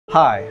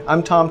Hi,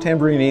 I'm Tom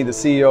Tamburrini, the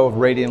CEO of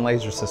Radian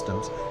Laser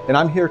Systems, and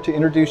I'm here to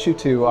introduce you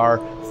to our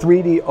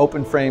 3D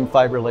open frame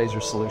fiber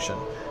laser solution.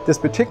 This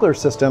particular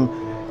system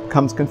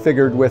comes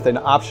configured with an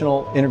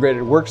optional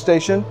integrated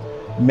workstation,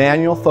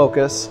 manual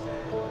focus,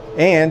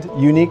 and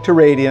unique to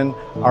Radian,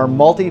 our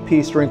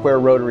multi-piece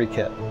Drinkware Rotary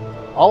kit.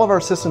 All of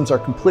our systems are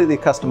completely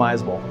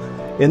customizable.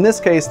 In this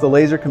case, the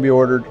laser can be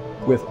ordered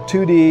with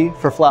 2D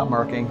for flat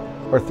marking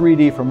or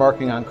 3D for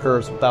marking on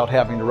curves without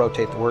having to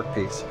rotate the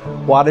workpiece.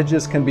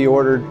 Wattages can be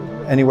ordered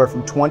anywhere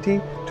from 20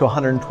 to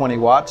 120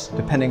 watts,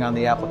 depending on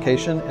the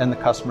application and the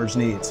customer's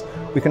needs.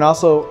 We can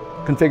also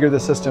configure the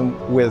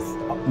system with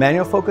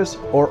manual focus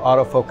or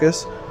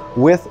autofocus,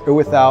 with or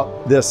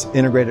without this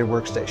integrated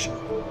workstation.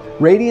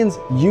 Radian's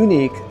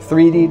unique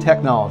 3D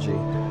technology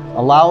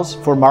allows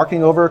for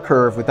marking over a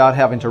curve without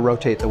having to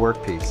rotate the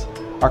workpiece.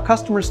 Our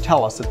customers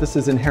tell us that this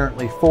is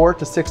inherently 4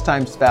 to 6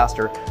 times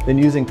faster than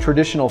using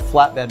traditional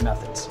flatbed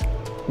methods.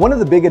 One of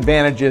the big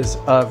advantages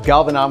of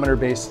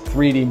galvanometer-based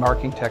 3D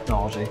marking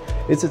technology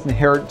is its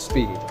inherent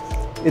speed.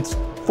 It's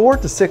 4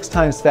 to 6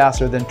 times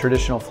faster than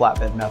traditional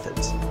flatbed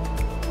methods.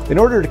 In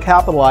order to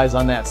capitalize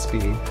on that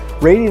speed,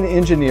 Radian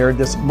engineered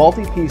this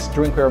multi-piece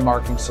drinkware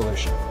marking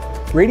solution.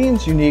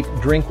 Radian's unique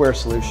drinkware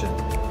solution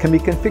can be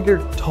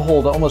configured to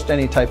hold almost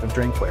any type of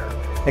drinkware.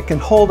 It can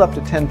hold up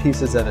to 10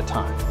 pieces at a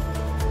time.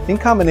 In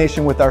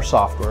combination with our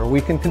software, we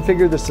can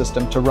configure the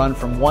system to run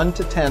from 1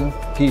 to 10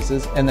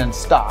 pieces and then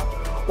stop,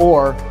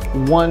 or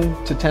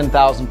 1 to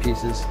 10,000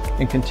 pieces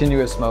in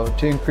continuous mode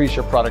to increase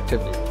your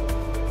productivity.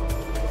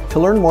 To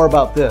learn more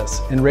about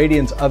this and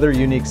Radian's other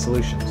unique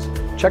solutions,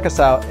 check us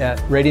out at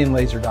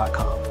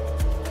radianlaser.com.